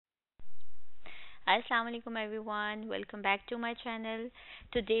Assalamu alaikum everyone. Welcome back to my channel.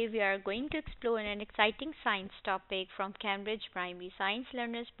 Today we are going to explore an exciting science topic from Cambridge Primary Science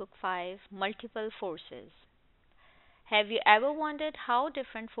Learners Book 5, Multiple Forces. Have you ever wondered how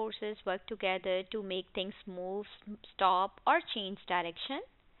different forces work together to make things move, stop or change direction?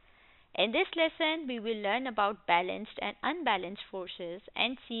 In this lesson, we will learn about balanced and unbalanced forces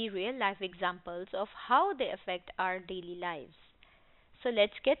and see real life examples of how they affect our daily lives. So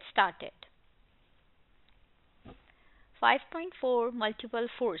let's get started. 5.4 Multiple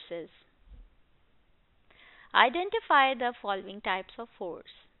forces. Identify the following types of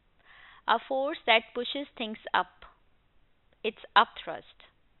force. A force that pushes things up, it's upthrust.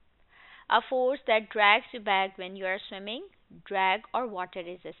 A force that drags you back when you are swimming, drag or water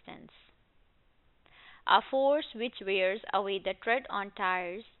resistance. A force which wears away the tread on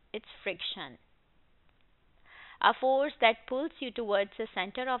tires, it's friction. A force that pulls you towards the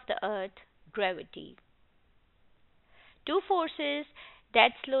center of the earth, gravity. Two forces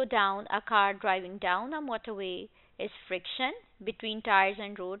that slow down a car driving down a motorway is friction between tires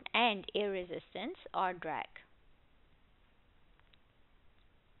and road and air resistance or drag.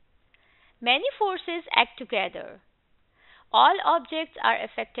 Many forces act together. All objects are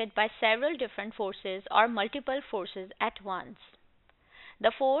affected by several different forces or multiple forces at once.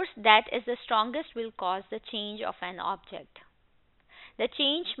 The force that is the strongest will cause the change of an object. The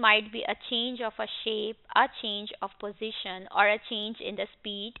change might be a change of a shape, a change of position, or a change in the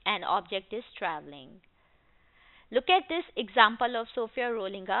speed an object is traveling. Look at this example of Sophia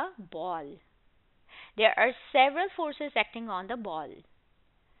rolling a ball. There are several forces acting on the ball.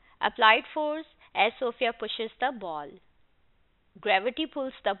 Applied force as Sophia pushes the ball. Gravity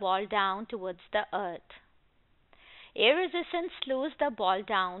pulls the ball down towards the earth. Air resistance slows the ball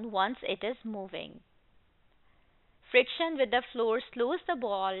down once it is moving. Friction with the floor slows the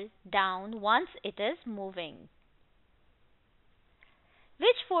ball down once it is moving.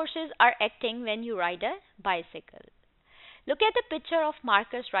 Which forces are acting when you ride a bicycle? Look at the picture of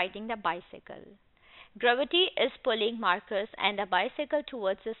Marcus riding the bicycle. Gravity is pulling Marcus and the bicycle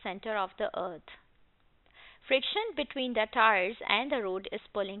towards the center of the earth. Friction between the tires and the road is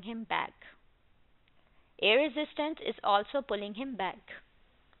pulling him back. Air resistance is also pulling him back.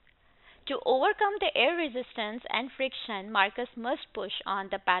 To overcome the air resistance and friction, Marcus must push on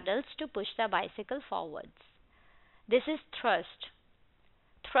the pedals to push the bicycle forwards. This is thrust.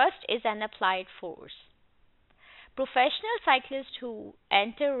 Thrust is an applied force. Professional cyclists who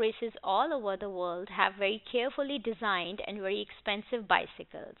enter races all over the world have very carefully designed and very expensive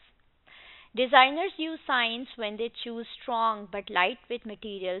bicycles. Designers use science when they choose strong but lightweight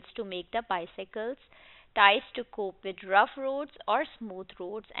materials to make the bicycles, ties to cope with rough roads or smooth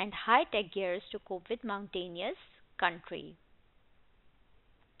roads, and high-tech gears to cope with mountainous country.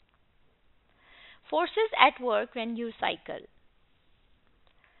 Forces at work when you cycle.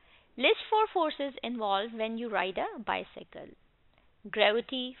 List four forces involved when you ride a bicycle.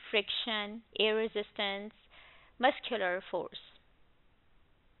 Gravity, friction, air resistance, muscular force.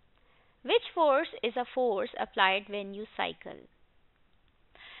 Which force is a force applied when you cycle?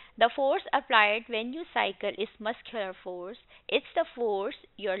 The force applied when you cycle is muscular force. It's the force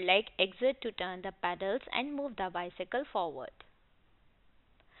your leg exerts to turn the pedals and move the bicycle forward.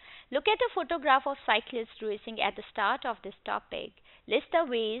 Look at a photograph of cyclists racing at the start of this topic. List the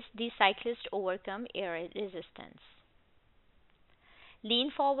ways these cyclists overcome air resistance.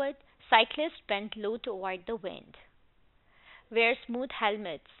 Lean forward. Cyclists bend low to avoid the wind. Wear smooth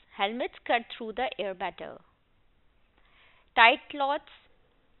helmets. Helmets cut through the air better. Tight cloths.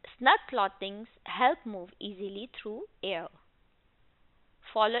 Snug clothings help move easily through air.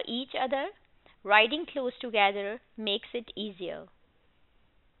 Follow each other. Riding close together makes it easier.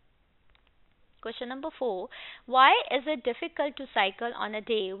 Question number 4. Why is it difficult to cycle on a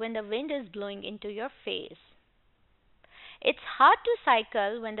day when the wind is blowing into your face? It's hard to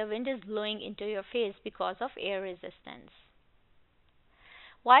cycle when the wind is blowing into your face because of air resistance.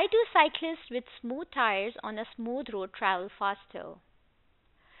 Why do cyclists with smooth tires on a smooth road travel faster?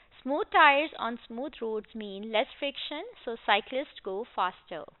 Smooth tires on smooth roads mean less friction, so cyclists go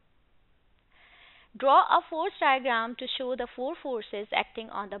faster. Draw a force diagram to show the four forces acting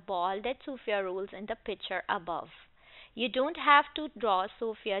on the ball that Sophia rolls in the picture above. You don't have to draw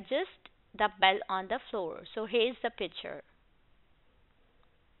Sophia, just the ball on the floor. So here's the picture.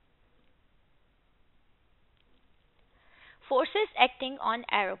 Forces acting on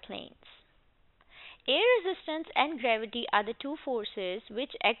aeroplanes. Air resistance and gravity are the two forces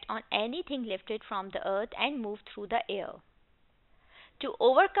which act on anything lifted from the earth and move through the air. To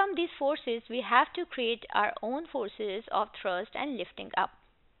overcome these forces, we have to create our own forces of thrust and lifting up.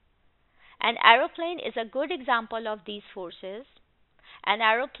 An aeroplane is a good example of these forces. An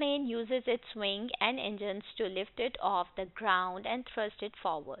aeroplane uses its wing and engines to lift it off the ground and thrust it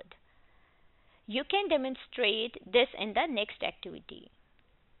forward. You can demonstrate this in the next activity.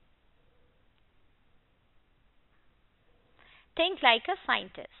 Think like a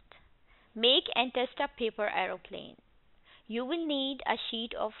scientist. Make and test a paper aeroplane. You will need a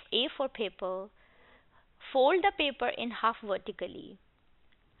sheet of A4 paper. Fold the paper in half vertically.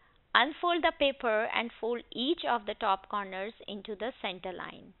 Unfold the paper and fold each of the top corners into the center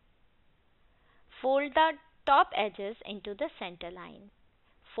line. Fold the top edges into the center line.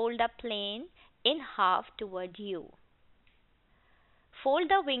 Fold the plane in half toward you. Fold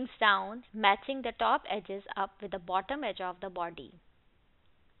the wings down, matching the top edges up with the bottom edge of the body.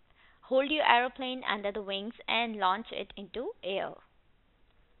 Hold your aeroplane under the wings and launch it into air.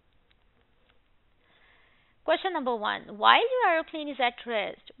 Question number 1. While your aeroplane is at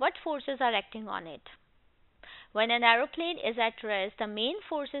rest, what forces are acting on it? When an aeroplane is at rest, the main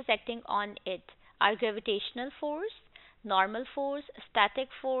forces acting on it are gravitational force, normal force, static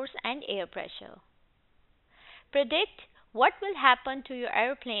force, and air pressure. Predict what will happen to your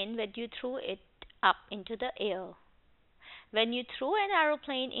aeroplane when you throw it up into the air. When you throw an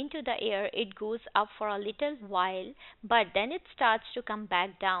aeroplane into the air, it goes up for a little while, but then it starts to come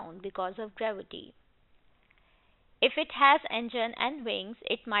back down because of gravity. If it has engine and wings,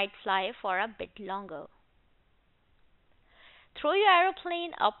 it might fly for a bit longer. Throw your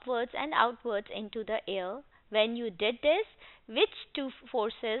aeroplane upwards and outwards into the air. When you did this, which two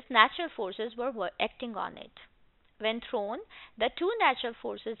forces, natural forces, were acting on it? When thrown, the two natural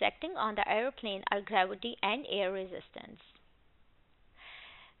forces acting on the aeroplane are gravity and air resistance.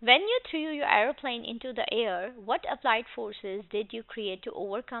 When you threw your aeroplane into the air, what applied forces did you create to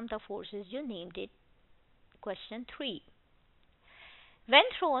overcome the forces you named it? Question 3. When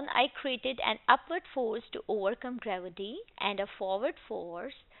thrown, I created an upward force to overcome gravity and a forward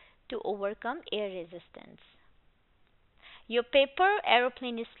force to overcome air resistance. Your paper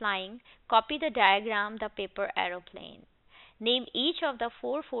aeroplane is flying. Copy the diagram, the paper aeroplane. Name each of the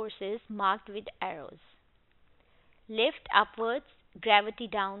four forces marked with arrows. Lift upwards, gravity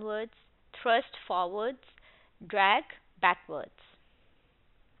downwards, thrust forwards, drag backwards.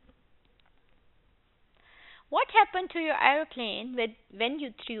 What happened to your aeroplane when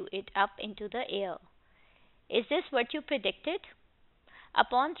you threw it up into the air? Is this what you predicted?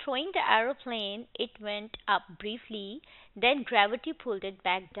 Upon throwing the aeroplane, it went up briefly, then gravity pulled it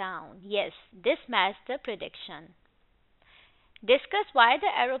back down. Yes, this matched the prediction. Discuss why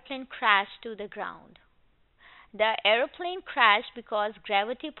the aeroplane crashed to the ground. The aeroplane crashed because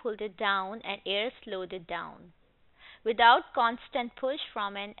gravity pulled it down and air slowed it down. Without constant push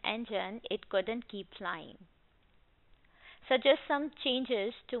from an engine, it couldn't keep flying. Suggest some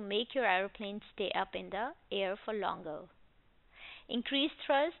changes to make your aeroplane stay up in the air for longer. Increase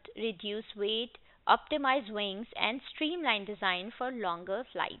thrust, reduce weight, optimize wings, and streamline design for longer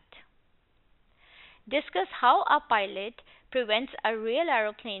flight. Discuss how a pilot prevents a real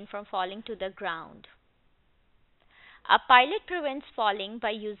aeroplane from falling to the ground. A pilot prevents falling by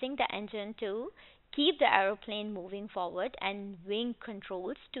using the engine to keep the aeroplane moving forward and wing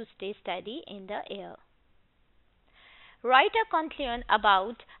controls to stay steady in the air. Write a conclusion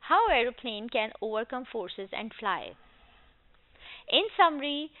about how aeroplane can overcome forces and fly. In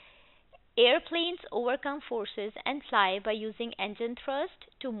summary, airplanes overcome forces and fly by using engine thrust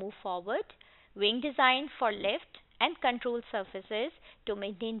to move forward, wing design for lift, and control surfaces to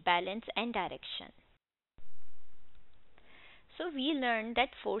maintain balance and direction. So we learned that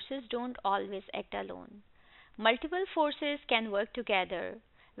forces don't always act alone. Multiple forces can work together.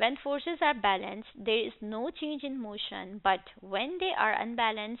 When forces are balanced, there is no change in motion, but when they are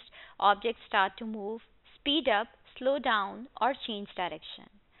unbalanced, objects start to move, speed up, slow down, or change direction.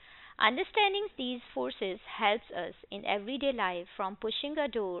 Understanding these forces helps us in everyday life, from pushing a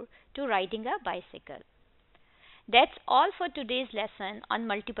door to riding a bicycle. That's all for today's lesson on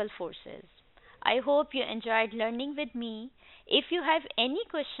multiple forces. I hope you enjoyed learning with me. If you have any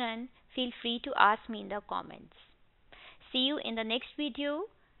question, feel free to ask me in the comments. See you in the next video.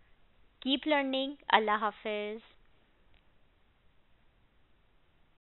 Keep learning. Allah Hafiz.